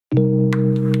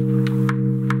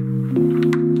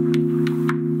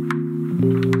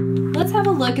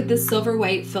look at the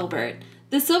Silverwhite Filbert.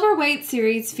 The Silverwhite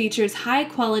series features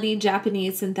high-quality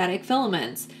Japanese synthetic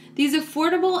filaments. These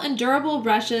affordable and durable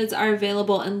brushes are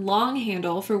available in long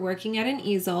handle for working at an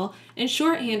easel and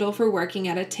short handle for working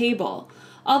at a table.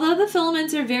 Although the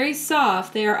filaments are very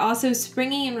soft, they are also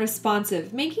springy and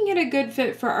responsive, making it a good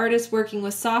fit for artists working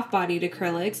with soft-bodied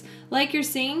acrylics like you're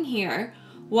seeing here,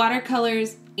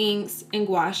 watercolors, inks, and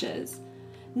gouaches.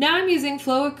 Now I'm using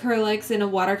flow acrylics in a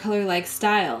watercolor-like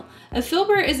style. A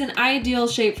filbert is an ideal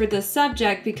shape for this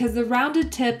subject because the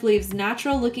rounded tip leaves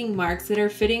natural-looking marks that are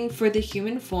fitting for the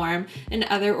human form and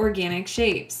other organic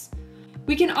shapes.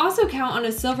 We can also count on a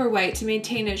Silverwhite to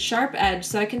maintain its sharp edge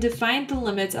so I can define the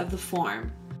limits of the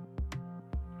form.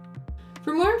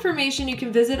 For more information, you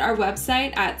can visit our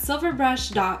website at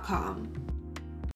silverbrush.com.